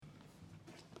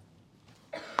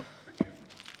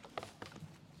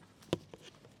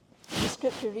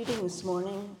scripture reading this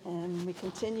morning, we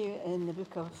continue in the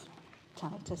book of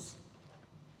Titus,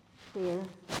 where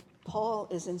Paul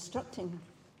is instructing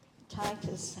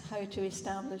Titus how to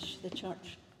establish the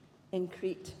church in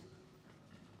Crete.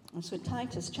 And so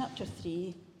Titus chapter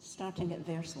 3, starting at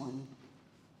verse 1.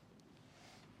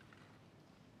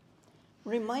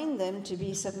 Remind them to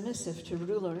be submissive to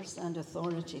rulers and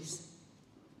authorities,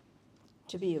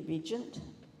 to be obedient,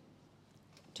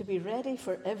 to be ready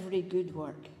for every good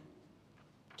work,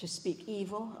 to speak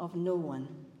evil of no one,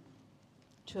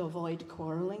 to avoid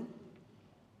quarreling,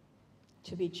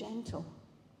 to be gentle,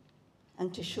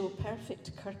 and to show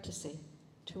perfect courtesy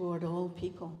toward all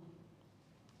people.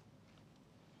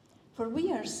 For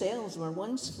we ourselves were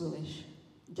once foolish,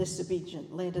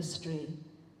 disobedient, led astray,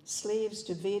 slaves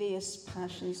to various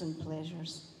passions and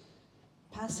pleasures,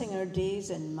 passing our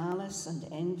days in malice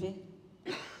and envy,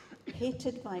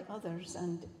 hated by others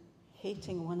and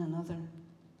hating one another.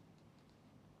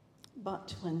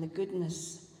 But when the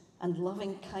goodness and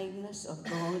loving kindness of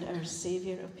God our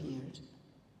Saviour appeared,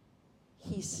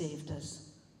 he saved us,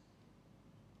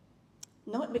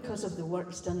 not because of the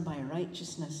works done by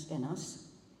righteousness in us,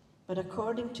 but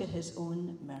according to his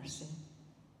own mercy,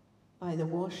 by the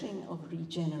washing of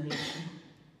regeneration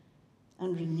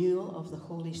and renewal of the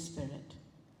Holy Spirit,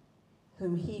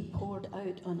 whom he poured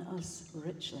out on us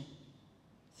richly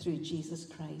through Jesus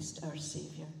Christ our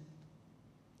Saviour,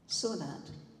 so that,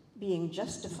 being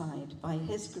justified by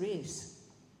his grace,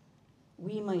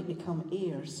 we might become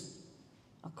heirs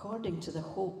according to the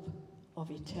hope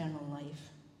of eternal life.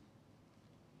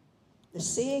 The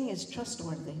saying is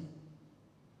trustworthy,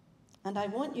 and I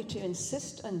want you to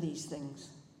insist on these things,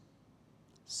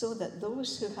 so that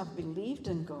those who have believed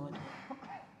in God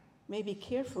may be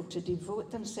careful to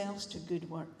devote themselves to good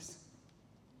works.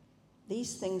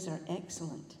 These things are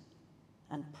excellent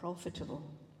and profitable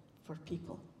for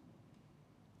people.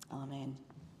 Amen.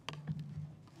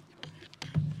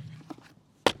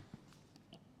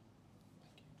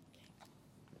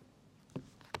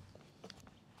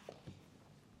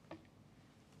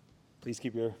 Please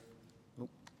keep your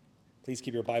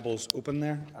Bibles open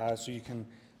there so you can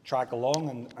track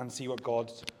along and see what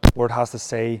God's Word has to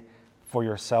say for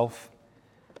yourself.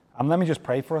 Let me just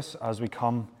pray for us as we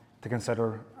come to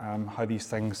consider how these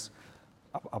things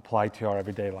apply to our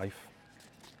everyday life.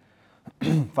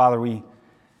 Father, we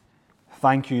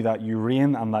thank you that you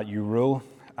reign and that you rule,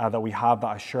 that we have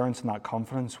that assurance and that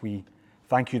confidence. We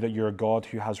thank you that you're a God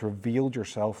who has revealed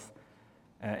yourself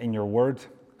in your word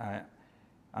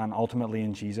and ultimately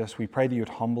in Jesus. We pray that you would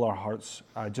humble our hearts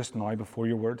just now before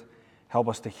your word. Help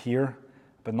us to hear,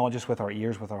 but not just with our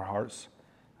ears, with our hearts,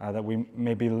 that we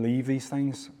may believe these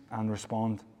things and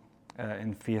respond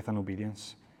in faith and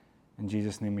obedience. In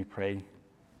Jesus' name we pray.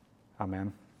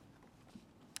 Amen.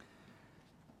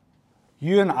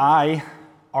 You and I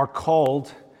are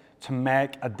called to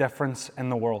make a difference in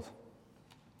the world.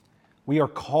 We are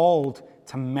called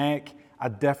to make a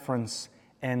difference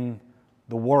in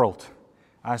the world.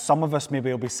 Some of us maybe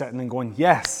will be sitting and going,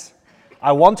 yes,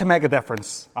 I want to make a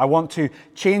difference. I want to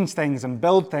change things and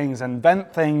build things,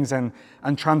 invent things and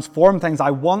transform things. I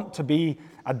want to be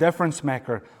a difference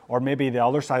maker. Or maybe the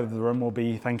other side of the room will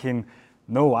be thinking,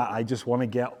 no, I just want to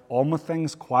get on with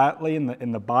things quietly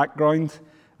in the background,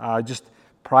 just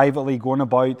privately going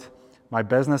about my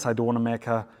business. I don't want to make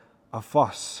a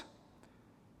fuss.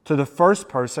 To the first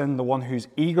person, the one who's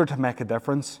eager to make a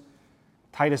difference,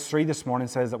 Titus 3 this morning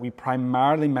says that we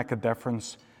primarily make a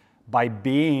difference by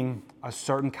being a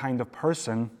certain kind of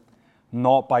person,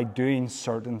 not by doing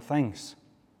certain things.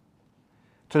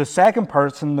 To the second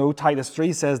person, though, Titus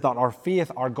 3 says that our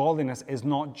faith, our godliness, is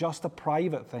not just a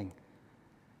private thing.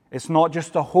 It's not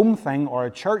just a home thing or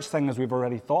a church thing, as we've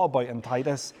already thought about in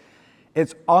Titus.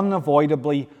 It's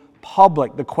unavoidably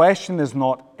public. The question is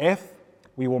not if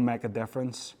we will make a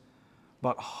difference,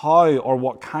 but how or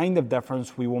what kind of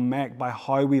difference we will make by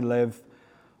how we live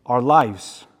our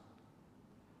lives.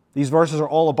 These verses are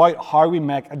all about how we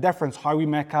make a difference, how we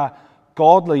make a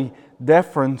godly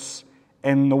difference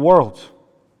in the world.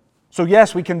 So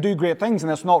yes, we can do great things,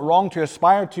 and it's not wrong to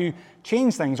aspire to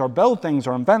change things or build things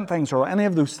or invent things or any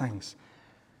of those things.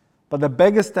 But the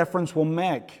biggest difference we'll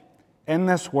make in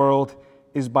this world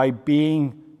is by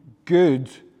being good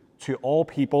to all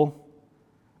people,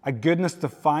 a goodness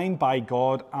defined by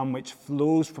God and which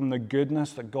flows from the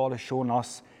goodness that God has shown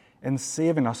us in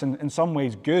saving us. In some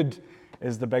ways, good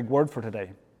is the big word for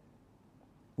today.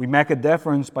 We make a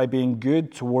difference by being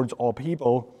good towards all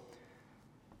people,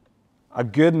 a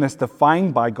goodness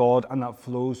defined by God and that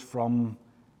flows from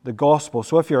the gospel.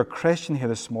 So if you're a Christian here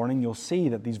this morning, you'll see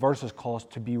that these verses call us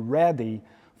to be ready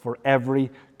for every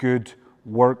good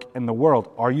work in the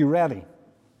world. Are you ready?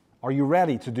 Are you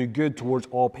ready to do good towards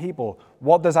all people?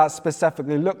 What does that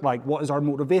specifically look like? What is our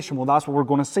motivation? Well, that's what we're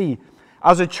going to see.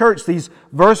 As a church, these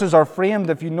verses are framed,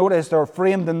 if you notice, they're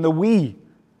framed in the we.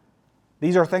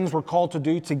 These are things we're called to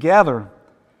do together,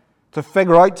 to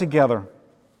figure out together.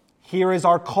 Here is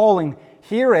our calling.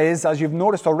 Here is, as you've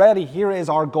noticed already, here is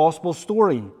our gospel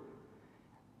story.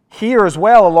 Here as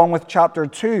well, along with chapter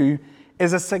 2,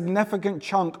 is a significant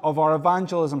chunk of our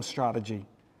evangelism strategy.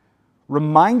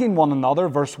 Reminding one another,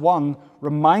 verse 1,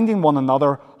 reminding one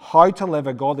another how to live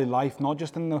a godly life, not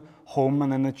just in the home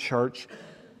and in the church,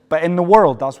 but in the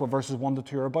world. That's what verses 1 to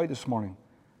 2 are about this morning.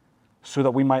 So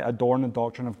that we might adorn the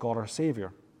doctrine of God our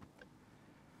Savior.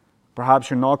 Perhaps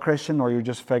you're not a Christian or you're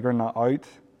just figuring that out.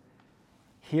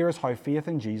 Here's how faith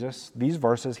in Jesus, these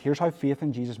verses, here's how faith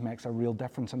in Jesus makes a real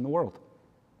difference in the world.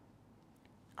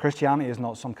 Christianity is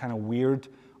not some kind of weird,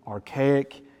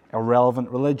 archaic, irrelevant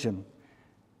religion.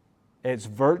 Its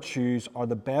virtues are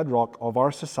the bedrock of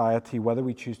our society, whether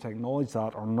we choose to acknowledge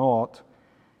that or not.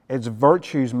 Its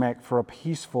virtues make for a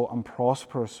peaceful and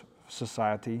prosperous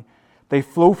society. They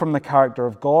flow from the character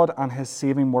of God and His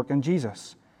saving work in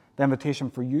Jesus. The invitation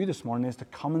for you this morning is to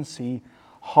come and see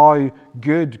how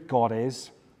good God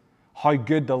is, how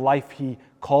good the life He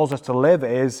calls us to live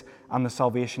is, and the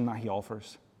salvation that He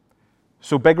offers.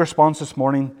 So big response this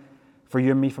morning for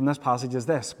you and me from this passage is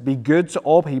this: be good to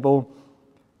all people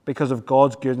because of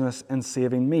God's goodness in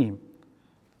saving me.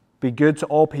 Be good to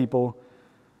all people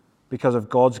because of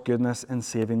God's goodness in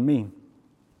saving me.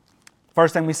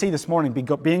 First thing we see this morning,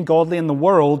 being godly in the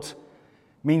world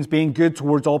means being good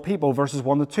towards all people, verses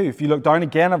 1 to 2. If you look down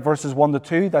again at verses 1 to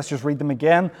 2, let's just read them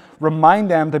again.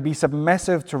 Remind them to be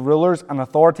submissive to rulers and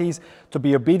authorities, to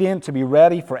be obedient, to be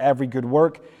ready for every good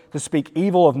work, to speak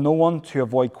evil of no one, to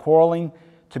avoid quarreling,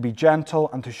 to be gentle,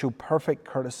 and to show perfect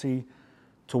courtesy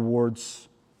towards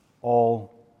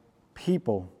all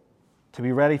people. To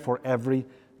be ready for every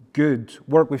good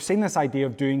work. We've seen this idea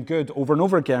of doing good over and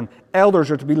over again.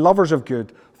 Elders are to be lovers of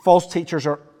good. False teachers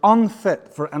are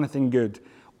unfit for anything good.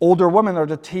 Older women are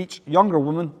to teach younger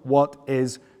women what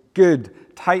is good.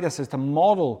 Titus is to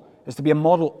be a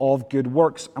model of good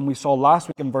works. And we saw last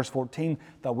week in verse 14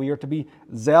 that we are to be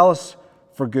zealous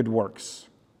for good works.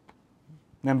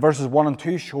 And then verses 1 and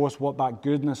 2 show us what that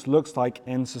goodness looks like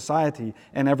in society,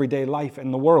 in everyday life,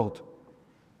 in the world.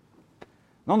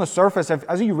 And on the surface,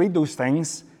 as you read those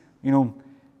things,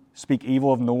 speak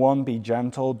evil of no one, be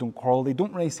gentle, don't quarrel, they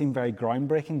don't really seem very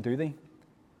groundbreaking, do they?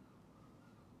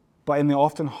 But in the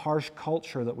often harsh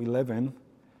culture that we live in,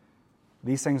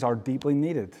 these things are deeply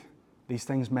needed. These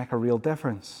things make a real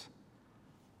difference.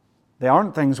 They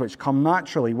aren't things which come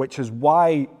naturally, which is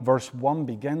why verse 1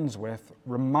 begins with,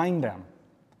 remind them.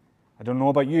 I don't know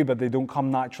about you, but they don't come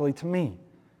naturally to me.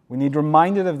 We need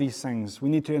reminded of these things. We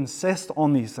need to insist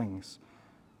on these things.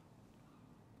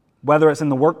 Whether it's in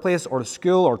the workplace or the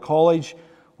school or college,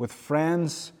 with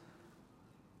friends,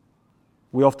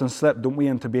 we often slip, don't we,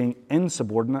 into being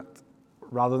insubordinate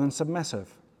rather than submissive.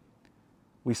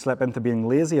 We slip into being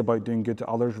lazy about doing good to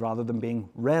others rather than being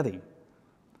ready.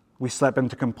 We slip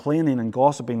into complaining and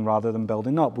gossiping rather than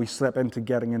building up. We slip into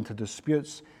getting into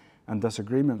disputes and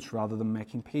disagreements rather than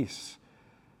making peace.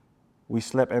 We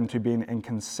slip into being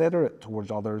inconsiderate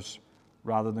towards others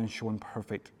rather than showing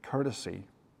perfect courtesy.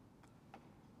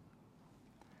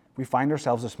 We find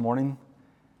ourselves this morning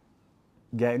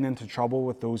getting into trouble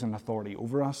with those in authority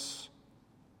over us,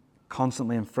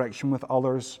 constantly in friction with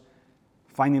others,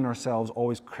 finding ourselves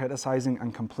always criticizing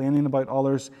and complaining about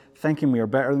others, thinking we are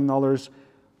better than others,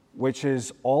 which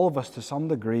is all of us to some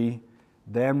degree.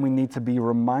 Then we need to be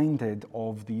reminded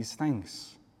of these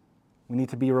things. We need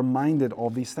to be reminded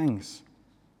of these things.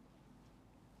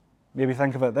 Maybe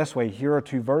think of it this way. Here are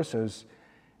 2 verses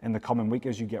in the coming week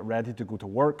as you get ready to go to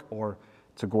work or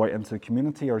to go out into the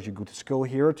community or as you go to school.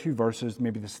 Here are 2 verses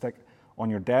maybe to stick on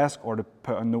your desk or to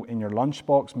put a note in your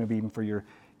lunchbox, maybe even for your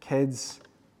kids.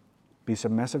 Be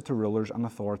submissive to rulers and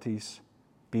authorities.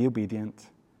 Be obedient.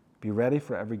 Be ready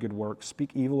for every good work.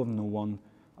 Speak evil of no one.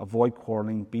 Avoid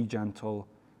quarreling. Be gentle.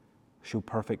 Show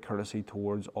perfect courtesy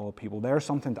towards all people. There's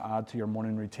something to add to your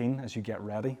morning routine as you get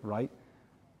ready, right?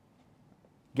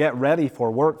 Get ready for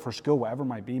work, for school, whatever it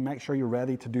might be. Make sure you're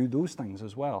ready to do those things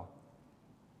as well.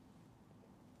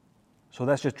 So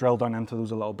let's just drill down into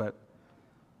those a little bit.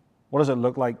 What does it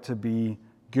look like to be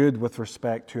good with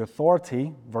respect to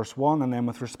authority, verse 1, and then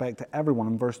with respect to everyone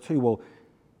in verse 2? Well,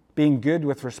 being good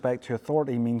with respect to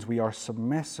authority means we are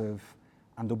submissive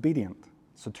and obedient.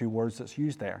 It's the 2 words that's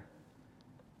used there.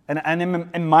 And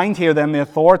in mind here, then, the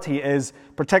authority is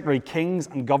particularly kings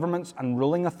and governments and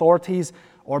ruling authorities,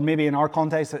 or maybe in our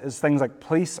context, it is things like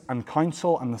police and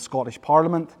council and the Scottish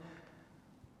Parliament.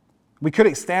 We could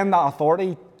extend that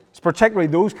authority, it's particularly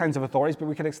those kinds of authorities, but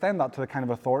we could extend that to the kind of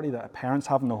authority that parents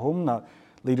have in the home, that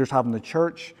leaders have in the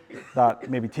church, that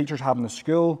maybe teachers have in the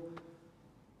school.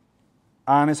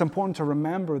 And it's important to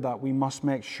remember that we must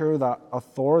make sure that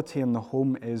authority in the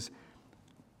home is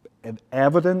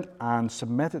evident and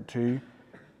submitted to.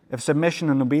 If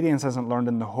submission and obedience isn't learned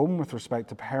in the home with respect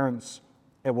to parents,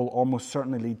 it will almost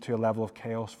certainly lead to a level of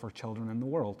chaos for children in the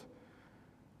world.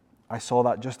 I saw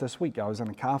that just this week. I was in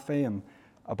a cafe and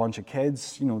a bunch of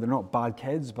kids, they're not bad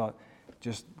kids, but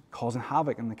just causing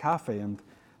havoc in the cafe. And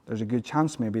there's a good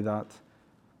chance maybe that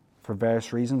for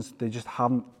various reasons they just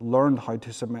haven't learned how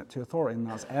to submit to authority. And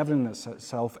that's evident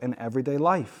itself in everyday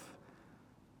life.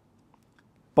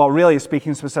 But really,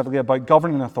 speaking specifically about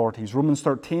governing authorities, Romans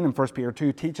 13 and 1 Peter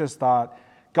 2 teach us that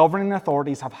governing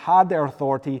authorities have had their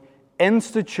authority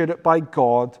instituted by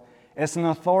God. It's an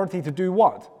authority to do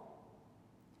what?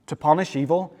 To punish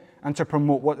evil and to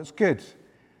promote what is good.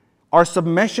 Our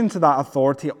submission to that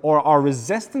authority, or our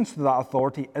resistance to that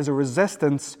authority, is a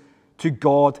resistance to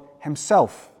God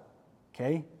Himself.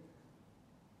 Okay?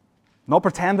 Not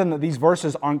pretending that these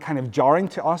verses aren't kind of jarring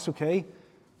to us, okay?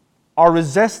 Our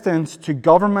resistance to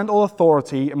governmental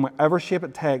authority, in whatever shape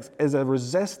it takes, is a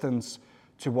resistance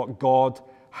to what God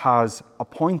has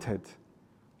appointed.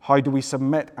 How do we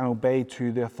submit and obey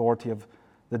to the authority of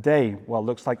the day? Well, it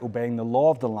looks like obeying the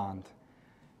law of the land.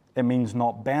 It means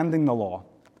not bending the law.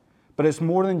 But it's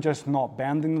more than just not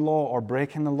bending the law or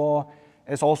breaking the law.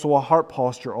 It's also a heart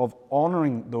posture of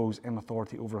honoring those in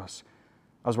authority over us.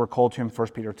 As we're called to in 1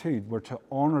 Peter 2, we're to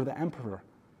honor the emperor.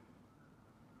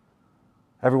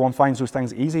 Everyone finds those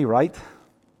things easy, right?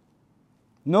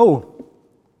 No.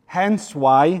 Hence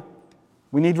why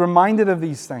we need reminded of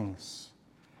these things.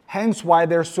 Hence why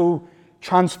they're so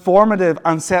transformative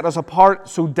and set us apart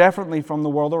so differently from the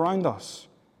world around us.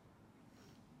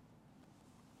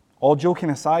 All joking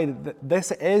aside,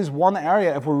 this is one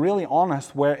area, if we're really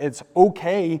honest, where it's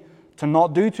okay to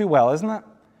not do too well, isn't it?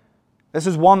 This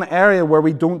is one area where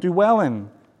we don't do well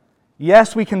in.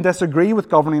 Yes, we can disagree with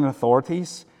governing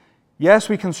authorities. Yes,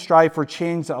 we can strive for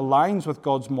change that aligns with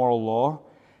God's moral law.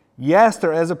 Yes,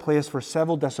 there is a place for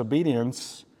civil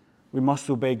disobedience. We must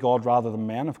obey God rather than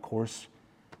men, of course.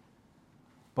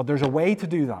 But there's a way to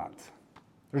do that.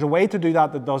 There's a way to do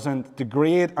that that doesn't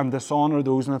degrade and dishonor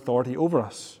those in authority over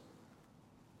us.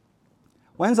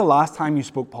 When's the last time you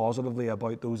spoke positively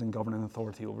about those in governing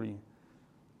authority over you?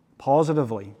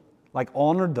 Positively, like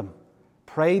honored them,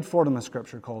 prayed for them as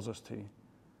Scripture calls us to.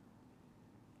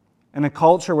 In a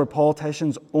culture where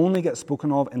politicians only get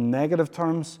spoken of in negative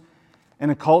terms, in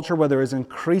a culture where there is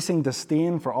increasing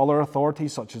disdain for other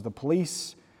authorities such as the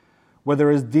police, where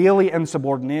there is daily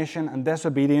insubordination and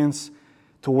disobedience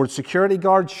towards security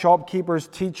guards, shopkeepers,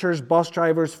 teachers, bus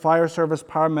drivers, fire service,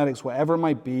 paramedics, whatever it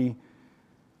might be,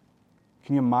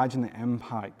 can you imagine the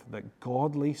impact that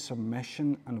godly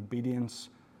submission and obedience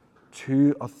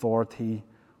to authority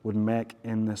would make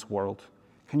in this world?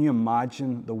 Can you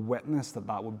imagine the witness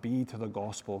that would be to the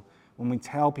gospel when we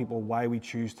tell people why we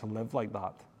choose to live like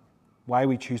that, why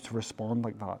we choose to respond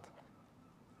like that?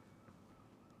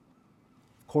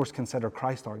 Of course, consider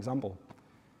Christ our example.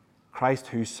 Christ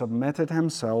who submitted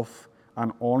Himself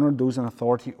and honored those in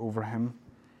authority over Him.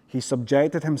 He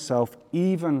subjected Himself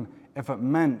even if it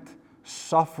meant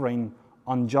suffering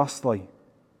unjustly,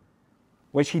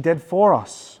 which He did for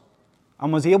us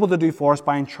and was able to do for us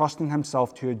by entrusting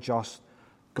Himself to a just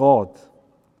God.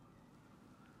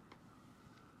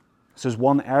 This is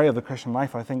one area of the Christian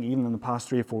life I think even in the past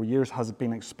 3 or 4 years has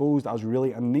been exposed as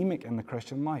really anemic in the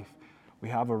Christian life. We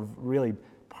have a really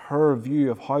poor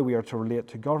view of how we are to relate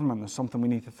to government. There's something we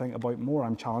need to think about more.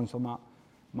 I'm challenged on that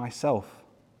myself.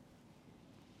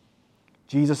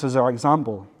 Jesus is our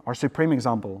example, our supreme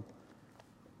example.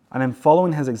 And in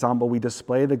following His example, we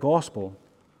display the gospel.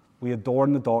 We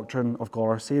adorn the doctrine of God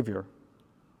our Savior.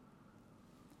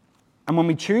 And when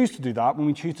we choose to do that, when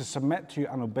we choose to submit to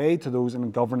and obey to those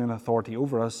in governing authority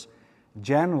over us,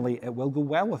 generally it will go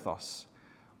well with us.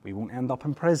 We won't end up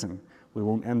in prison. We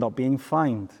won't end up being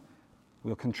fined.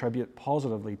 We'll contribute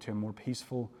positively to a more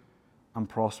peaceful and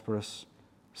prosperous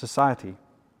society.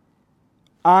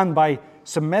 And by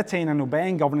submitting and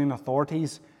obeying governing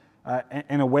authorities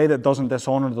in a way that doesn't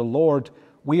dishonor the Lord,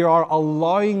 we are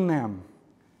allowing them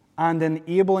and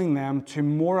enabling them to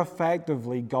more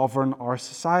effectively govern our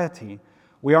society.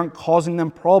 We aren't causing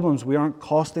them problems. We aren't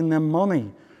costing them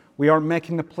money. We aren't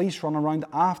making the police run around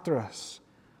after us.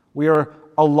 We are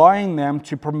allowing them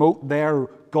to promote their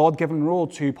God-given role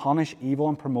to punish evil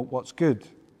and promote what's good.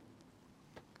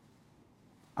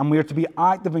 And we are to be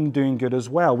active in doing good as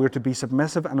well. We are to be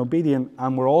submissive and obedient,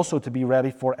 and we're also to be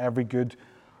ready for every good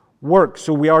work.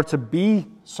 So we are to be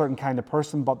a certain kind of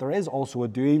person, but there is also a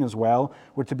doing as well.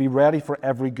 We're to be ready for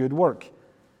every good work.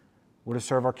 We're to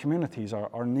serve our communities,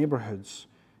 our neighborhoods,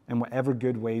 in whatever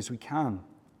good ways we can.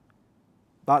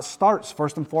 That starts,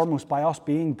 first and foremost, by us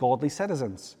being godly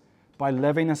citizens, by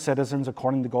living as citizens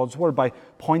according to God's word, by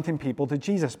pointing people to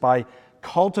Jesus, by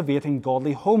cultivating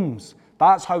godly homes.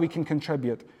 That's how we can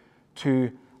contribute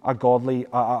to a godly,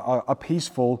 a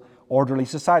peaceful, orderly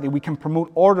society. We can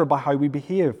promote order by how we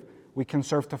behave. We can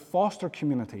serve to foster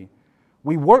community.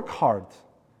 We work hard.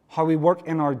 How we work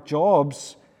in our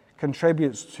jobs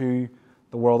contributes to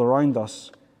the world around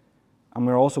us. And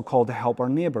we're also called to help our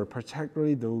neighbor,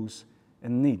 particularly those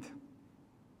in need.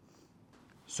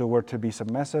 So we're to be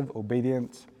submissive,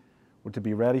 obedient. We're to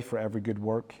be ready for every good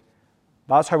work.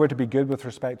 That's how we're to be good with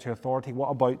respect to authority. What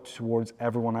about towards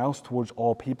everyone else, towards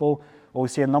all people? Well, we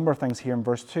see a number of things here in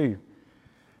verse 2.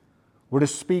 We're to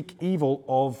speak evil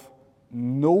of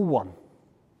no one.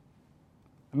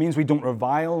 It means we don't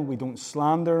revile, we don't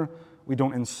slander, we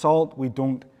don't insult, we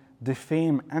don't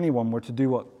defame anyone. We're to do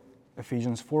what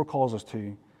Ephesians 4 calls us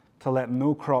to let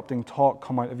no corrupting talk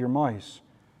come out of your mouths,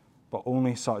 but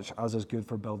only such as is good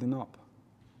for building up.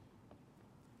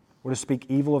 We're to speak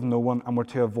evil of no one, and we're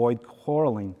to avoid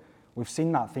quarreling. We've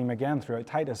seen that theme again throughout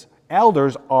Titus.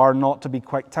 Elders are not to be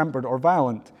quick-tempered or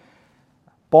violent.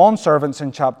 Bondservants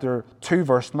in chapter 2,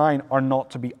 verse 9, are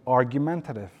not to be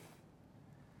argumentative.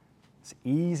 It's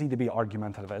easy to be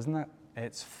argumentative, isn't it?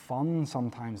 It's fun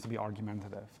sometimes to be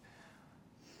argumentative.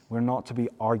 We're not to be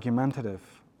argumentative.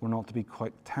 We're not to be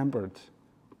quick-tempered.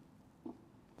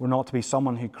 We're not to be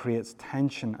someone who creates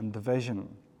tension and division.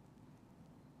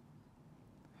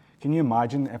 Can you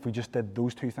imagine if we just did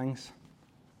those two things?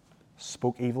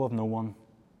 Spoke evil of no one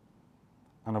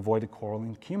and avoided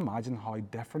quarreling. Can you imagine how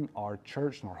different our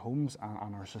church and our homes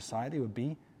and our society would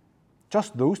be?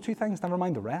 Just those two things, never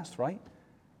mind the rest, right?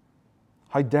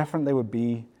 How different they would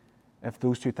be if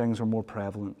those two things were more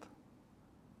prevalent.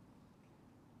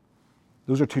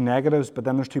 Those are two negatives, but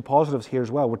then there's two positives here as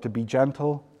well. We're to be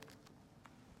gentle.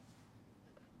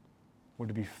 We're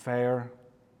to be fair.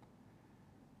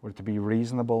 We're to be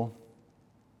reasonable.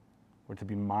 We're to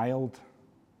be mild.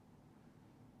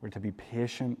 We're to be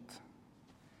patient.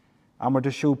 And we're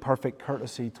to show perfect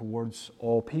courtesy towards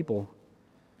all people.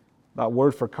 That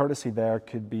word for courtesy there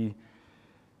could be,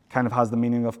 kind of has the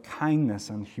meaning of kindness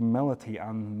and humility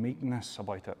and meekness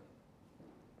about it.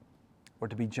 We're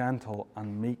to be gentle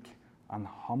and meek and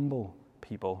humble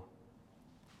people.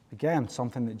 Again,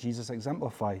 something that Jesus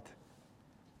exemplified.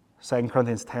 2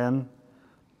 Corinthians 10,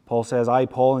 Paul says, I,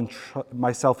 Paul,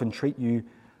 myself entreat you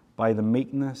by the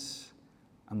meekness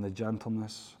and the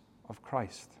gentleness of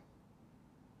Christ.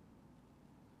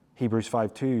 Hebrews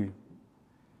 5:2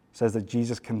 says that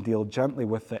Jesus can deal gently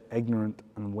with the ignorant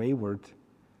and wayward,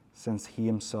 since he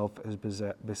himself is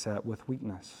beset with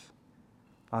weakness.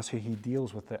 That's who he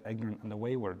deals with, the ignorant and the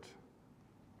wayward.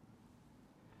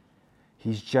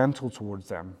 He's gentle towards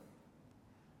them.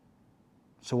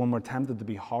 So when we're tempted to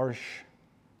be harsh,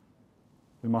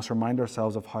 we must remind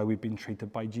ourselves of how we've been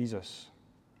treated by Jesus,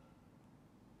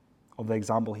 of the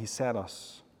example he set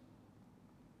us.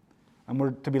 And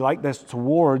we're to be like this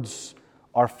towards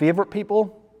our favorite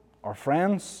people, our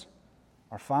friends,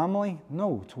 our family.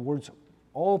 No, towards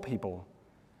all people,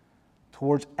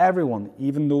 towards everyone,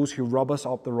 even those who rub us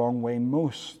up the wrong way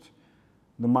most,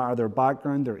 no matter their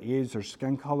background, their age, their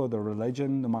skin color, their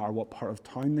religion, no matter what part of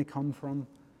town they come from.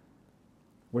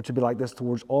 We're to be like this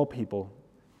towards all people,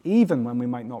 even when we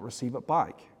might not receive it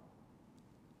back.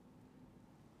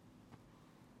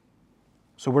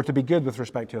 So we're to be good with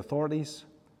respect to authorities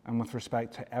and with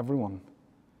respect to everyone.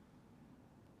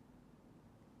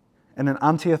 In an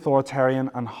anti-authoritarian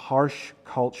and harsh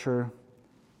culture,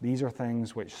 these are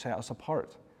things which set us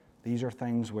apart. These are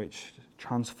things which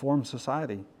transform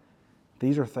society.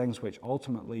 These are things which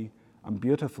ultimately and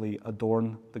beautifully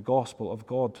adorn the gospel of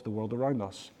God to the world around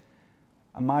us.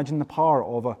 Imagine the power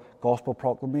of a gospel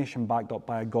proclamation backed up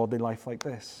by a godly life like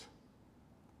this.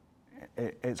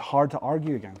 It's hard to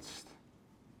argue against.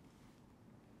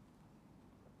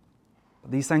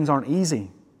 But these things aren't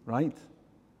easy, right?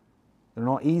 They're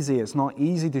not easy. It's not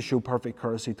easy to show perfect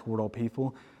courtesy toward all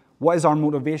people. What is our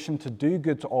motivation to do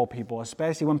good to all people,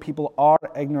 especially when people are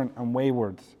ignorant and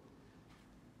wayward?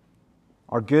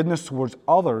 Our goodness towards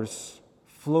others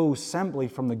flows simply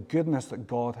from the goodness that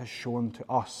God has shown to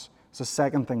us. It's the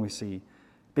second thing we see.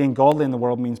 Being godly in the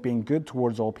world means being good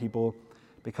towards all people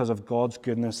because of God's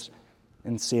goodness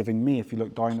in saving me. If you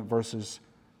look down at verses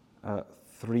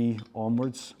 3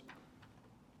 onwards.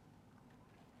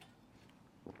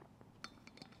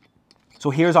 So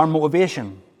here's our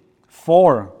motivation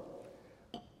for.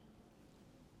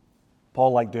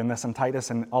 Paul liked doing this in Titus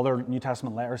and other New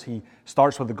Testament letters. He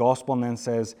starts with the gospel and then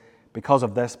says, because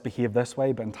of this, behave this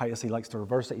way. But in Titus, he likes to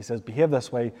reverse it. He says, behave this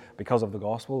way because of the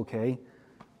gospel, okay?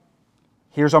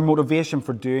 Here's our motivation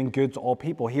for doing good to all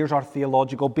people. Here's our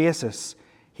theological basis.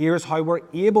 Here's how we're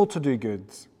able to do good.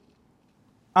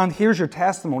 And here's your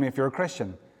testimony if you're a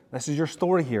Christian. This is your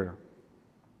story here.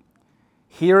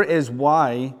 Here is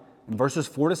why, in verses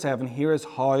 4 to 7, here is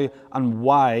how and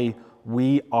why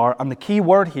we are, and the key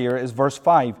word here is verse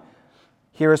 5.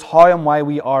 Here is how and why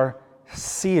we are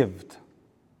saved.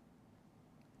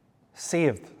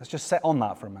 Saved. Let's just sit on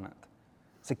that for a minute.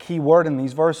 It's a key word in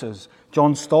these verses.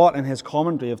 John Stott, in his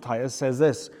commentary of Titus, says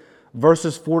this: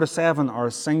 verses 4 to 7 are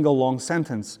a single long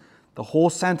sentence. The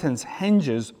whole sentence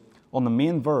hinges on the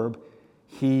main verb,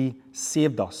 He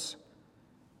saved us.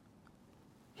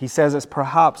 He says it's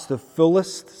perhaps the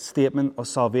fullest statement of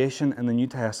salvation in the New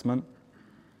Testament,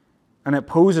 and it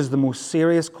poses the most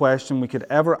serious question we could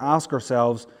ever ask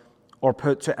ourselves or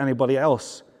put to anybody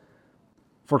else.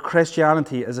 For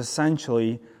Christianity is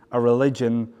essentially a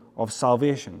religion of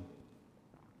salvation.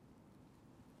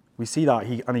 We see that,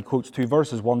 and he quotes 2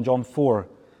 verses, 1 John 4,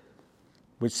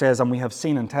 which says, and we have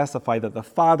seen and testified that the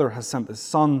Father has sent the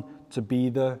Son to be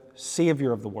the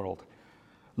Savior of the world.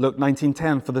 Luke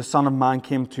 19:10, for the Son of Man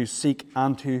came to seek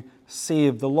and to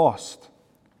save the lost.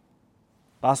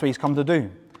 That's what he's come to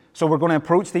do. So we're going to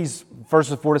approach these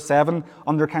verses 4 to 7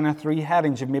 under kind of 3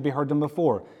 headings. You've maybe heard them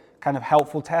before. Kind of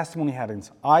helpful testimony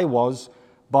headings. I was,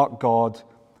 but God,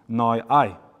 now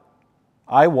I.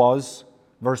 I was,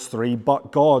 verse 3,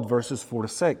 but God, verses 4 to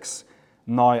 6.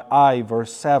 Now I,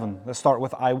 verse 7. Let's start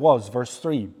with I was, verse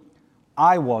 3.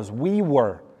 I was, we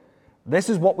were. This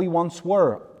is what we once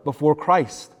were before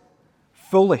Christ.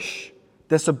 Foolish,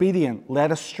 disobedient,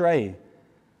 led astray.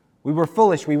 We were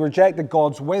foolish. We rejected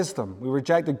God's wisdom. We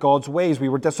rejected God's ways. We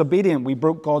were disobedient. We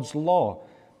broke God's law.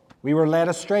 We were led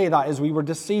astray. That is, we were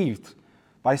deceived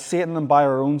by Satan and by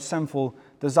our own sinful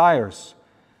desires.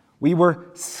 We were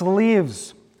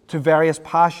slaves to various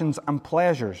passions and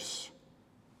pleasures,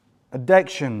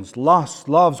 addictions, lusts,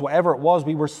 loves, whatever it was.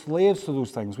 We were slaves to those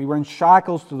things. We were in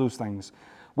shackles to those things.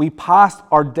 We passed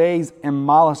our days in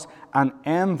malice and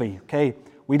envy. Okay,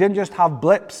 we didn't just have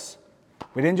blips.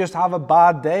 We didn't just have a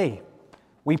bad day.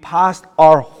 We passed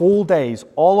our whole days,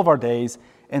 all of our days,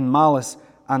 in malice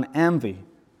and envy.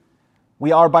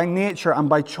 We are by nature and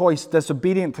by choice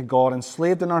disobedient to God,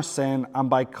 enslaved in our sin, and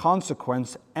by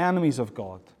consequence enemies of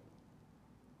God.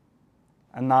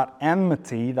 And that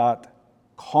enmity, that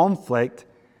conflict,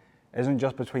 isn't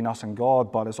just between us and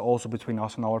God, but it's also between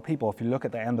us and other people. If you look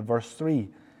at the end of verse 3,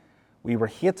 we were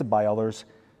hated by others,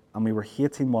 and we were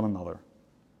hating one another.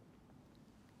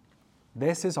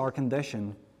 This is our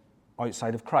condition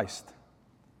outside of Christ.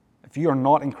 If you are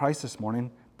not in Christ this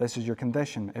morning, this is your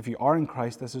condition. If you are in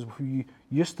Christ, this is who you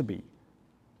used to be.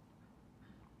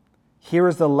 Here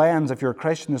is the lens, if you're a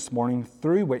Christian this morning,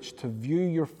 through which to view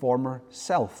your former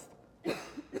self.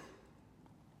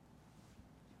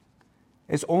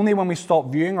 It's only when we stop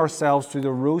viewing ourselves through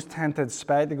the rose-tinted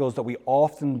spectacles that we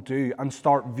often do and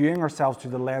start viewing ourselves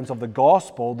through the lens of the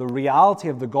gospel, the reality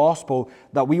of the gospel,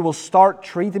 that we will start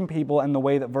treating people in the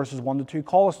way that verses 1 to 2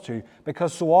 call us to.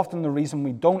 Because so often the reason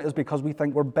we don't is because we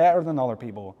think we're better than other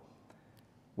people.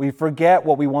 We forget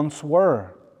what we once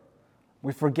were.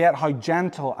 We forget how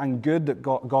gentle and good that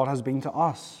God has been to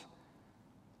us.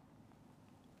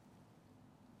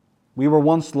 We were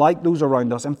once like those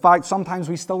around us. In fact, sometimes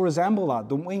we still resemble that,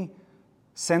 don't we?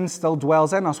 Sin still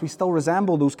dwells in us. We still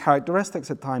resemble those characteristics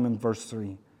at times in verse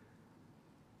 3.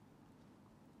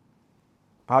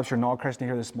 Perhaps you're not a Christian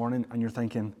here this morning and you're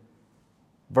thinking,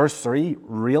 verse 3,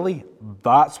 really?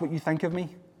 That's what you think of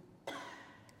me?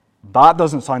 That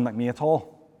doesn't sound like me at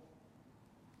all.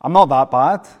 I'm not that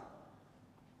bad.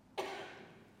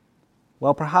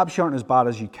 Well, perhaps you aren't as bad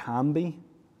as you can be.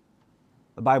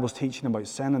 The Bible's teaching about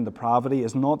sin and depravity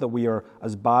is not that we are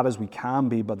as bad as we can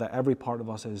be, but that every part of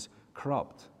us is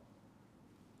corrupt.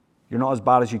 You're not as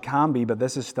bad as you can be, but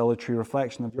this is still a true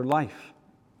reflection of your life.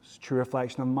 It's a true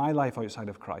reflection of my life outside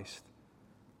of Christ.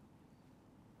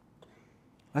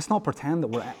 Let's not pretend that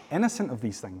we're innocent of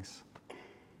these things.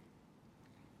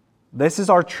 This is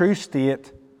our true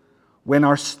state when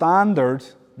our standard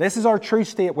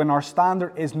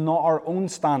is not our own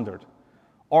standard.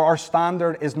 Or our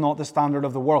standard is not the standard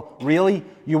of the world. Really?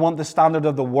 You want the standard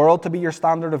of the world to be your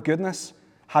standard of goodness?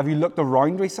 Have you looked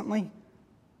around recently?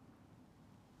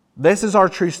 This is our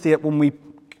true state when we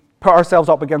put ourselves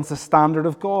up against the standard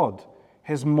of God,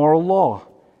 His moral law,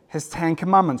 His 10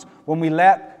 Commandments. When we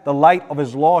let the light of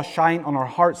His law shine on our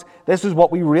hearts, this is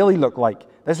what we really look like.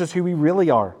 This is who we really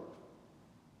are.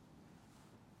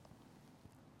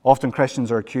 Often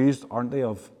Christians are accused, aren't they,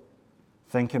 of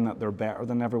thinking that they're better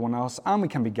than everyone else. And we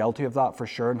can be guilty of that for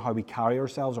sure in how we carry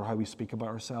ourselves or how we speak about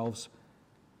ourselves.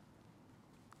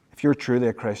 If you're truly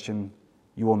a Christian,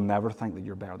 you will never think that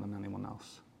you're better than anyone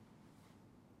else.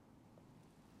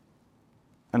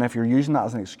 And if you're using that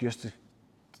as an excuse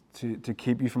to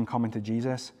keep you from coming to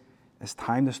Jesus, it's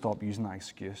time to stop using that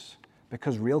excuse.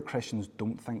 Because real Christians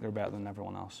don't think they're better than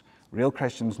everyone else. Real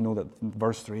Christians know that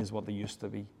verse 3 is what they used to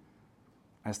be.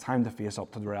 And it's time to face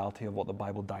up to the reality of what the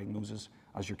Bible diagnoses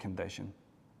as your condition.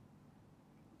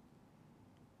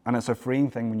 And it's a freeing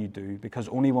thing when you do, because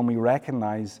only when we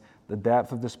recognize the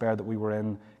depth of despair that we were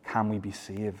in can we be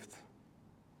saved.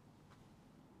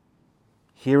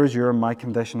 Here is your and my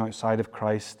condition outside of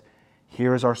Christ.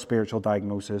 Here is our spiritual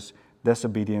diagnosis: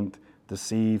 disobedient,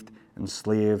 deceived,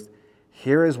 enslaved.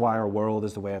 Here is why our world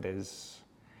is the way it is.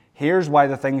 Here's why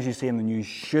the things you see in the news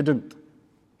shouldn't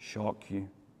shock you.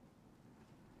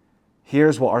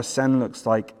 Here's what our sin looks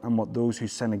like and what those who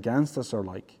sin against us are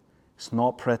like. It's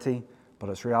not pretty, but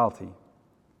it's reality.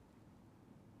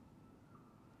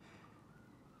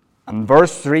 And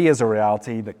verse 3 is a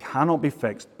reality that cannot be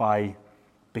fixed by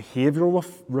behavioral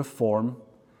reform,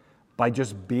 by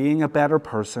just being a better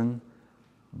person,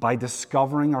 by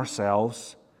discovering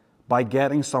ourselves, by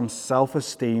getting some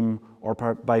self-esteem, or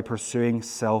by pursuing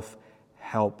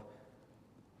self-help.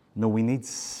 No, we need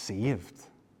saved.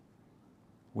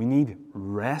 We need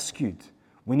rescued.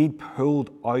 We need pulled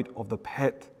out of the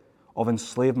pit of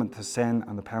enslavement to sin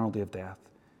and the penalty of death.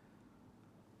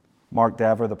 Mark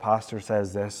Dever, the pastor,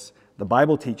 says this: the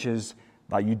Bible teaches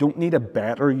that you don't need a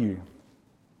better you.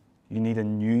 You need a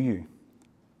new you.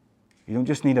 You don't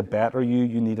just need a better you,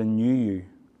 you need a new you.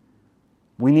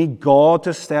 We need God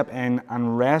to step in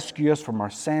and rescue us from our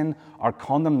sin, our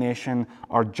condemnation,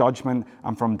 our judgment,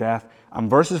 and from death. And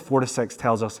verses 4 to 6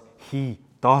 tells us He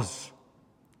does.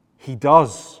 He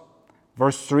does.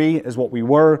 Verse 3 is what we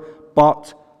were,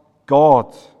 but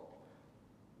God.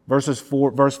 Verse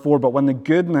 4, but when the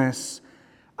goodness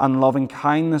and loving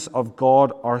kindness of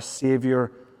God our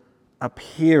Savior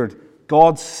appeared,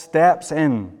 God steps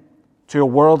in to a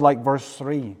world like verse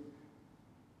 3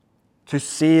 to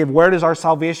save. Where does our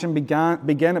salvation begin?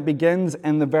 It begins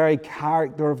in the very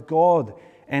character of God,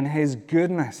 in His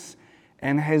goodness,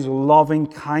 in His loving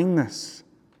kindness.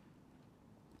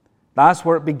 That's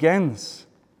where it begins.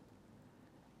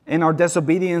 In our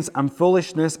disobedience and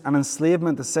foolishness and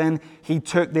enslavement to sin, He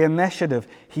took the initiative.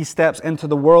 He steps into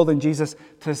the world in Jesus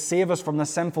to save us from the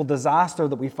sinful disaster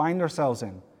that we find ourselves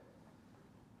in.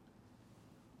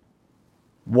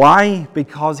 Why?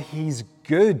 Because He's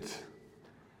good.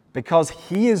 Because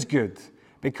He is good.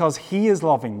 Because He is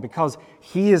loving. Because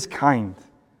He is kind.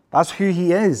 That's who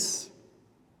He is.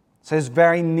 It's His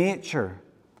very nature.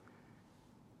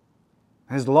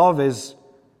 His love is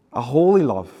a holy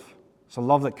love. It's a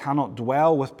love that cannot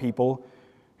dwell with people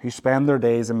who spend their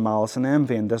days in malice and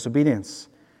envy and disobedience.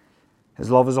 His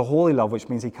love is a holy love, which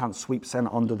means He can't sweep sin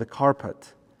under the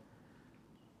carpet.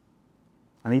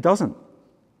 And He doesn't.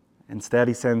 Instead,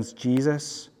 He sends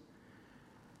Jesus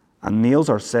and nails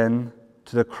our sin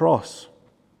to the cross.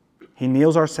 He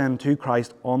nails our sin to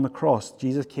Christ on the cross.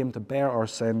 Jesus came to bear our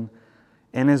sin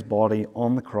in His body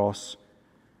on the cross,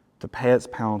 to pay its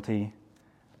penalty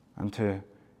and to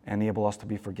enable us to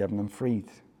be forgiven and freed.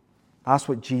 That's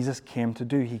what Jesus came to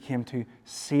do. He came to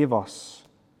save us.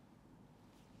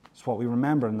 It's what we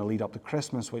remember in the lead up to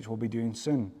Christmas, which we'll be doing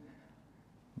soon.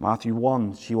 Matthew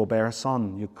 1, she will bear a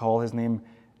son. You call his name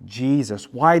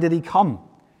Jesus. Why did He come?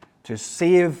 To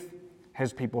save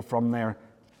His people from their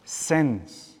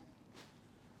sins.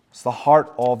 It's the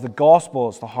heart of the gospel.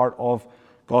 It's the heart of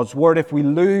God's word. If we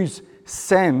lose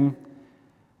sin,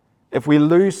 if we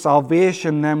lose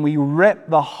salvation, then we rip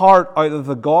the heart out of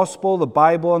the gospel, the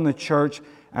Bible, and the church,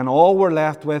 and all we're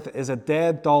left with is a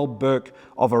dead, dull book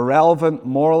of irrelevant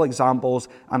moral examples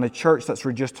and a church that's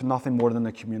reduced to nothing more than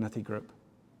a community group.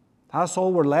 That's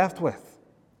all we're left with.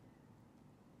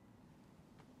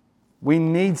 We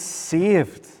need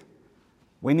saved.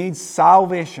 We need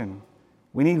salvation.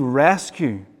 We need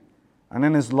rescue. And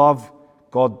in His love,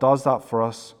 God does that for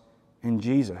us in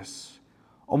Jesus.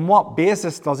 On what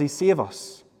basis does He save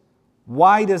us?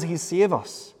 Why does He save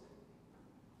us?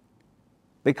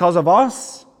 Because of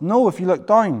us? No, if you look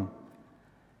down.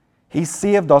 He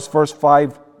saved us, verse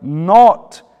 5,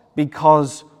 not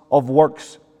because of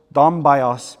works done by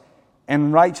us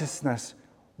in righteousness,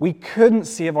 We couldn't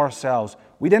save ourselves.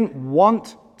 We didn't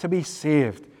want to be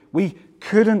saved. We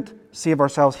couldn't save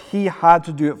ourselves. He had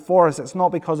to do it for us. It's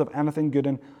not because of anything good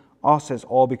in us. It's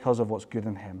all because of what's good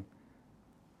in Him.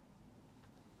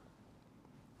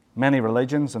 Many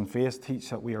religions and faiths teach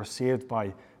that we are saved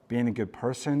by being a good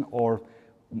person, or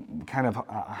kind of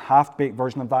a half-baked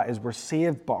version of that is we're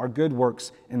saved, but our good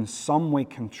works in some way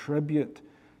contribute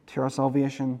to our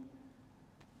salvation.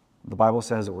 The Bible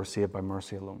says that we're saved by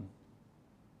mercy alone.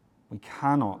 We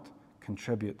cannot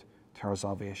contribute to our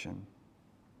salvation.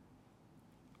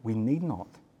 We need not,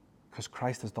 because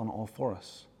Christ has done it all for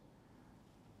us.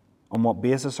 On what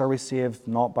basis are we saved?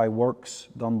 Not by works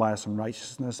done by us in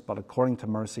righteousness, but according to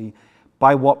mercy.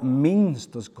 By what means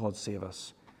does God save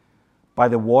us? By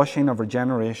the washing of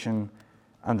regeneration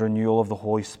and renewal of the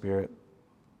Holy Spirit.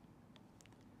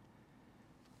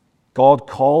 God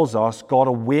calls us, God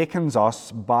awakens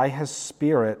us by His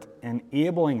Spirit,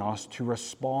 enabling us to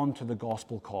respond to the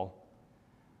gospel call.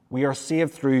 We are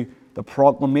saved through the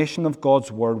proclamation of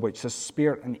God's word, which the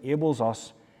Spirit enables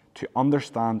us to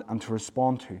understand and to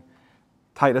respond to.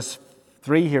 Titus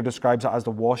 3 here describes it as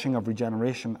the washing of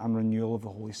regeneration and renewal of the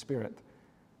Holy Spirit.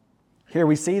 Here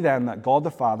we see then that God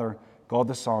the Father, God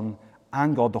the Son,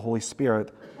 and God the Holy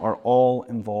Spirit are all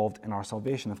involved in our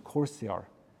salvation. Of course they are.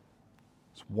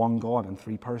 It's one God in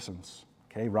three persons.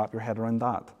 Okay, wrap your head around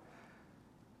that.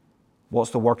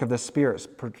 What's the work of the Spirit,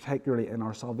 particularly in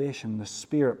our salvation? The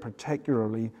Spirit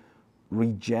particularly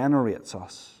regenerates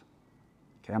us.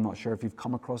 Okay, I'm not sure if you've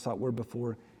come across that word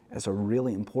before. It's a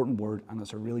really important word, and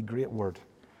it's a really great word.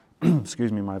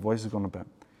 Excuse me, my voice is going a bit.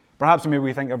 Perhaps maybe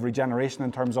we think of regeneration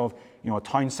in terms of, a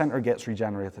town centre gets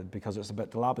regenerated because it's a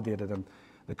bit dilapidated and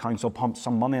the council pumps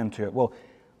some money into it. Well,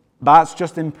 that's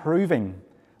just improving.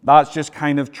 That's just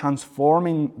kind of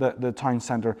transforming the town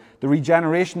centre. The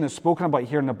regeneration that's spoken about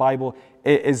here in the Bible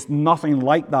is nothing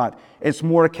like that. It's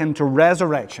more akin to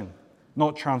resurrection,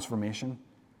 not transformation.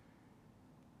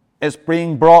 It's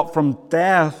being brought from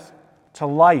death to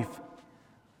life.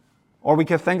 Or we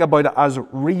could think about it as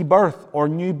rebirth or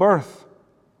new birth.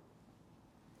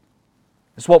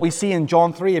 It's what we see in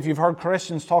John 3. If you've heard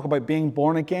Christians talk about being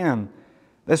born again,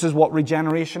 this is what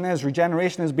regeneration is.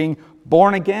 Regeneration is being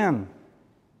born again.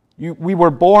 We were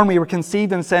born, we were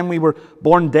conceived in sin, we were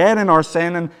born dead in our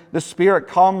sin, and the Spirit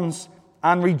comes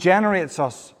and regenerates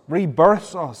us,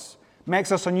 rebirths us,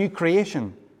 makes us a new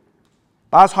creation.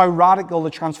 That's how radical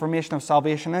the transformation of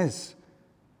salvation is.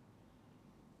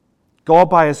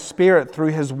 God, by His Spirit,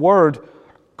 through His Word,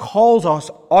 calls us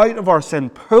out of our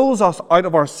sin, pulls us out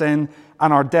of our sin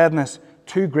and our deadness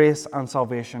to grace and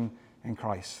salvation in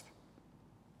Christ.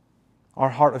 Our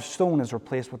heart of stone is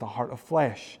replaced with a heart of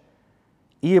flesh,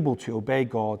 able to obey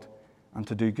God and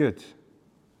to do good.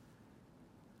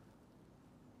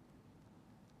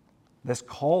 This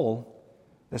call,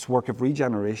 this work of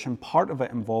regeneration, part of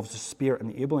it involves the Spirit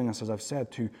enabling us, as I've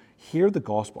said, to hear the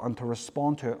gospel and to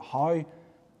respond to it. How?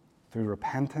 Through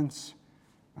repentance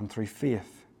and through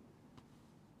faith.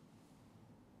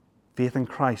 Faith in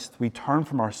Christ. We turn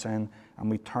from our sin and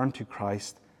we turn to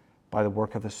Christ by the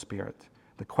work of the Spirit.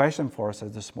 The question for us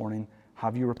is this morning,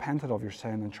 have you repented of your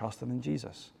sin and trusted in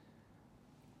Jesus?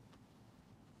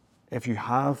 If you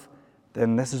have,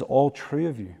 then this is all true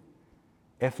of you.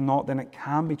 If not, then it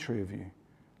can be true of you.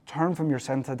 Turn from your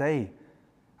sin today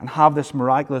and have this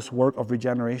miraculous work of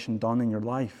regeneration done in your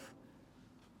life.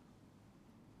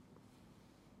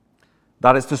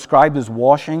 That is described as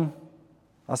washing.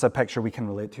 That's a picture we can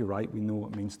relate to, right? We know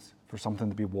what it means for something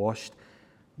to be washed.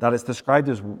 That it's described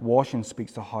as washing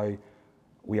speaks to how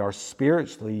we are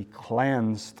spiritually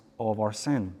cleansed of our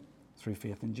sin through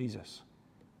faith in Jesus.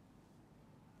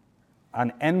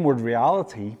 An inward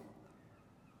reality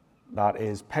that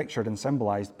is pictured and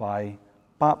symbolized by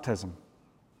baptism,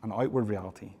 an outward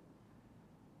reality.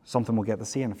 Something we'll get to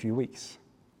see in a few weeks.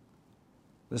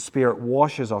 The Spirit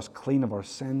washes us clean of our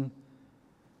sin,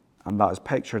 and that is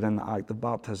pictured in the act of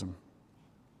baptism.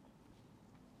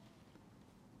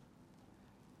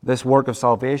 This work of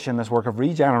salvation, this work of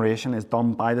regeneration is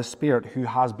done by the Spirit who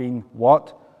has been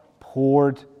what?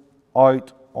 Poured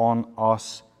out on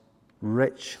us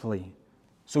richly.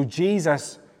 So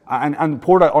Jesus, and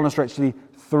poured out on us richly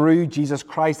through Jesus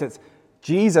Christ. It's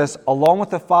Jesus, along with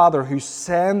the Father, who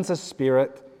sends the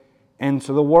Spirit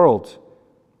into the world.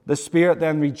 The Spirit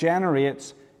then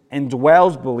regenerates,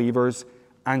 indwells believers,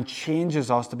 and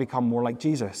changes us to become more like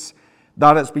Jesus.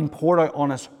 That it's been poured out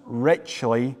on us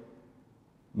richly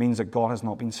means that God has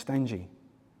not been stingy.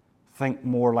 Think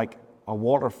more like a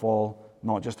waterfall,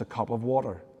 not just a cup of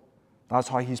water. That's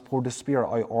how He's poured the Spirit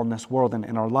out on this world and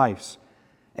in our lives.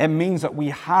 It means that we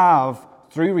have,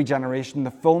 through regeneration,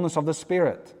 the fullness of the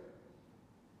Spirit.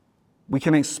 We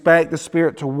can expect the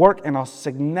Spirit to work in us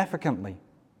significantly.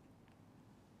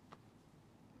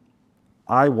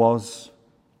 I was,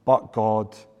 but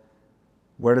God.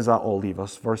 Where does that all leave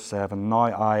us? Verse 7. Now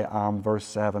I am, verse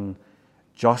 7,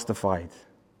 justified.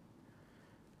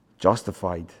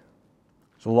 Justified.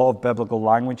 There's a lot of biblical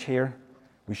language here.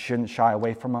 We shouldn't shy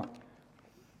away from it.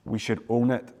 We should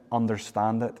own it,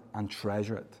 understand it, and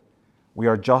treasure it. We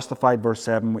are justified, verse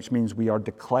 7, which means we are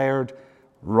declared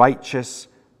righteous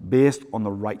based on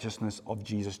the righteousness of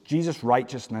Jesus. Jesus'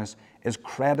 righteousness is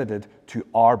credited to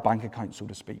our bank account, so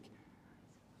to speak.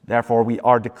 Therefore, we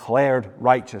are declared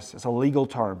righteous. It's a legal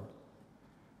term.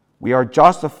 We are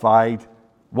justified,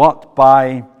 what?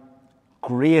 By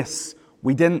grace.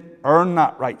 We didn't earn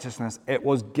that righteousness. It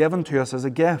was given to us as a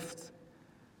gift.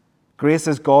 Grace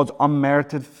is God's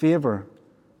unmerited favor.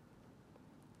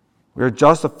 We are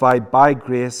justified by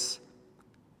grace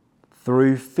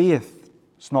through faith.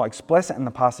 It's not explicit in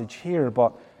the passage here,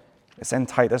 but it's in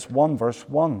Titus 1, verse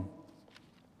 1.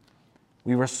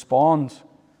 We respond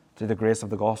to the grace of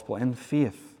the gospel in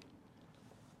faith.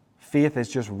 Faith is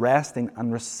just resting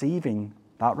and receiving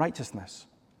that righteousness.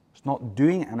 It's not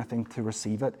doing anything to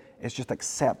receive it. It's just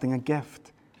accepting a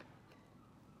gift.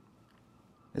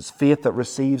 It's faith that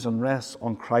receives and rests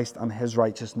on Christ and His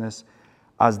righteousness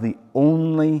as the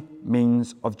only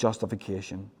means of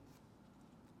justification.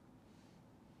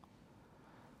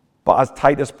 But as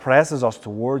Titus presses us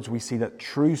towards, we see that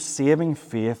true saving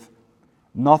faith,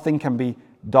 nothing can be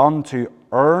done to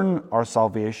earn our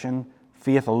salvation.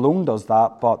 Faith alone does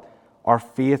that, but our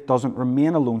faith doesn't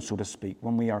remain alone, so to speak.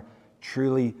 When we are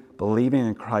truly believing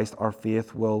in Christ, our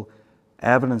faith will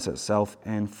evidence itself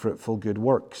in fruitful good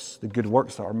works, the good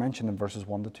works that are mentioned in verses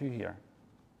 1 to 2 here.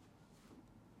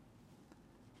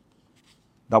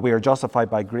 That we are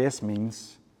justified by grace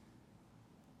means,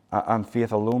 and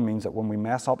faith alone means, that when we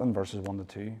mess up in verses 1 to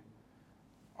 2,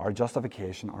 our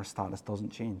justification, our status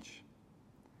doesn't change.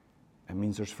 It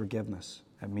means there's forgiveness.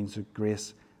 It means that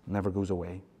grace never goes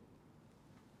away.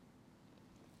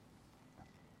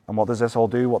 And what does this all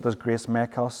do? What does grace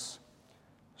make us?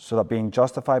 So that being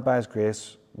justified by His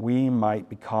grace, we might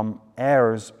become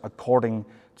heirs according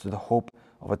to the hope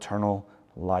of eternal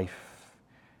life.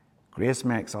 Grace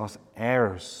makes us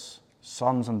heirs,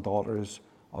 sons and daughters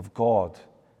of God.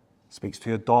 It speaks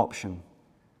to adoption.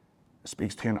 It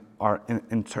speaks to our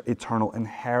eternal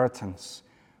inheritance,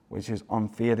 which is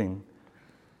unfading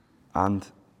and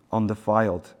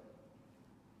undefiled.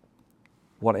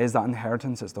 What is that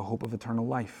inheritance? It's the hope of eternal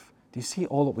life. Do you see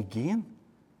all that we gain?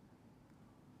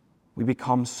 We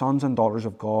become sons and daughters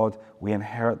of God. We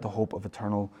inherit the hope of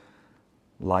eternal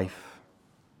life.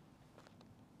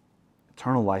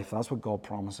 Eternal life, that's what God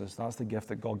promises. That's the gift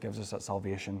that God gives us at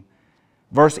salvation.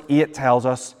 Verse 8 tells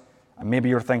us, and maybe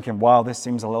you're thinking, wow, this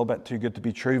seems a little bit too good to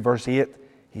be true. Verse 8,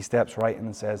 he steps right in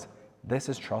and says, this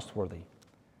is trustworthy.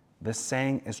 This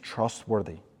saying is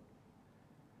trustworthy.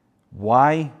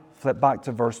 Why? Flip back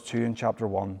to verse 2 in chapter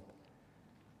 1.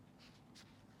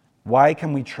 Why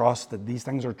can we trust that these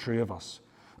things are true of us?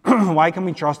 Why can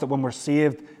we trust that when we're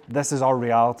saved, this is our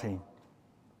reality?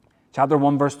 Chapter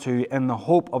 1, verse 2, in the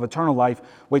hope of eternal life,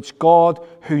 which God,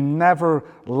 who never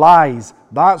lies,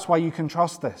 that's why you can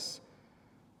trust this.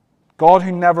 God,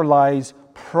 who never lies,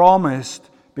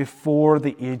 promised before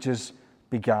the ages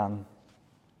began.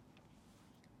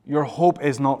 Your hope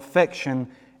is not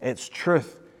fiction, it's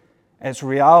truth. It's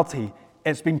reality.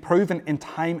 It's been proven in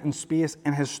time and space,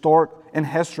 in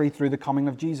history through the coming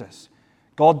of Jesus.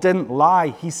 God didn't lie.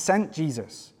 He sent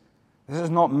Jesus. This is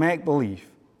not make-believe.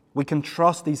 We can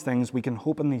trust these things. We can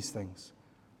hope in these things.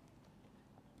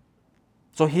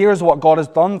 So here's what God has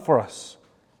done for us.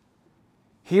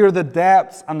 Here are the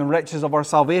depths and the riches of our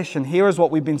salvation. Here is what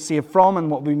we've been saved from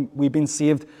and what we've been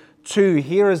saved to.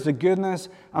 Here is the goodness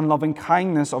and loving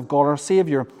kindness of God our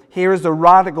Savior. Here is the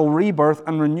radical rebirth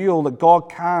and renewal that God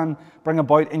can bring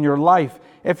about in your life.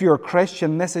 If you're a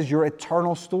Christian, this is your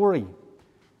eternal story.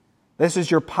 This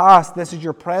is your past. This is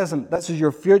your present. This is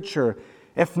your future.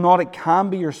 If not, it can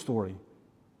be your story.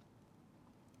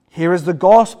 Here is the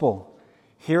gospel.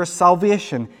 Here is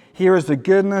salvation. Here is the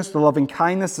goodness, the loving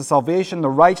kindness, the salvation, the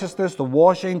righteousness, the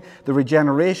washing, the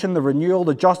regeneration, the renewal,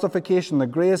 the justification, the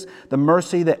grace, the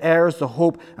mercy, the heirs, the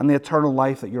hope, and the eternal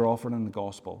life that you're offered in the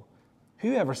gospel.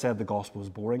 Who ever said the gospel was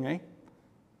boring, eh?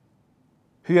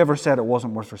 Who ever said it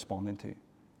wasn't worth responding to?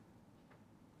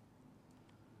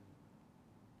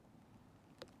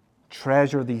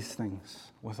 Treasure these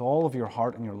things with all of your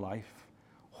heart and your life.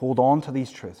 Hold on to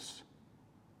these truths.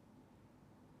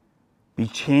 Be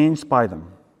changed by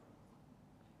them.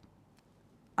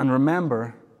 And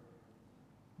remember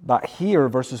that here,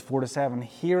 verses 4 to 7,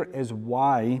 here is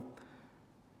why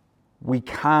we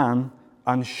can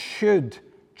and should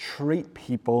treat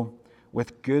people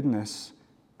with goodness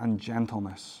and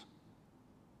gentleness,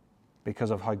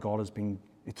 because of how God has been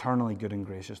eternally good and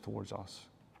gracious towards us.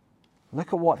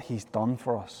 Look at what he's done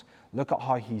for us. Look at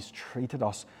how he's treated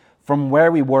us from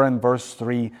where we were in verse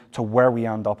 3 to where we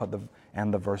end up at the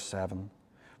end of verse 7.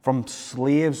 From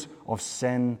slaves of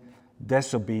sin,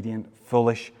 disobedient,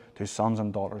 foolish, to sons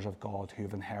and daughters of God who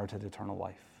have inherited eternal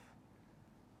life.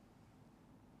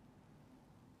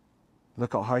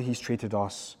 Look at how he's treated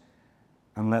us,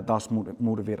 and let us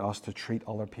motivate us to treat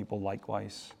other people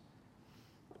likewise.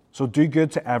 So do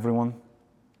good to everyone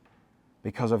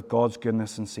because of God's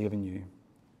goodness in saving you.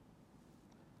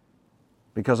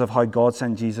 Because of how God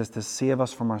sent Jesus to save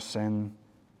us from our sin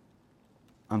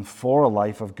and for a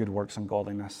life of good works and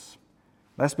godliness.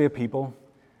 Let's be a people,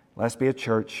 let's be a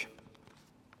church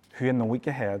who in the week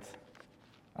ahead,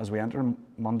 as we enter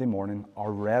Monday morning,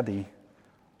 are ready,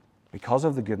 because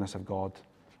of the goodness of God,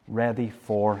 ready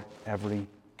for every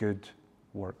good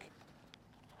work.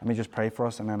 Let me just pray for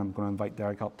us, and then I'm going to invite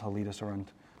Derek up to lead us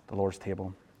around the Lord's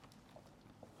table.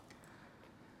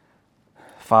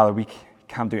 Father, we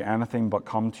can't do anything but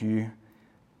come to you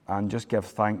and just give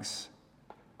thanks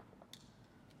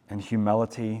and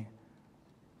humility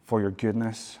for your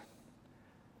goodness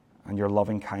and your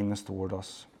loving kindness toward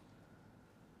us.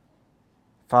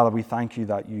 Father, we thank you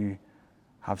that you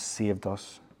have saved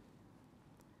us.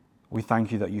 We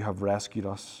thank you that you have rescued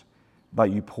us,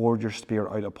 that you poured your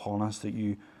Spirit out upon us, that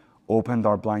you opened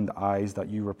our blind eyes, that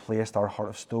you replaced our heart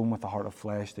of stone with a heart of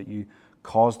flesh, that you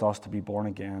caused us to be born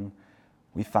again.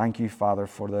 We thank you, Father,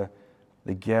 for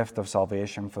the gift of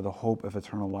salvation, for the hope of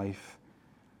eternal life.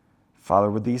 Father,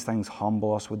 would these things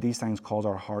humble us? Would these things cause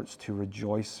our hearts to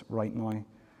rejoice right now?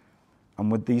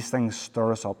 And would these things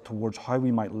stir us up towards how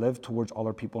we might live towards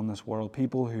other people in this world,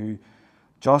 people who,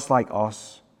 just like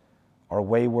us, are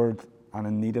wayward and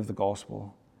in need of the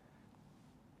gospel.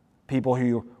 People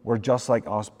who were just like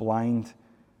us, blind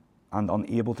and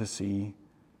unable to see.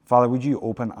 Father, would you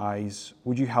open eyes?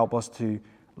 Would you help us to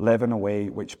live in a way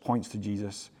which points to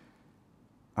Jesus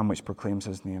and which proclaims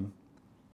his name?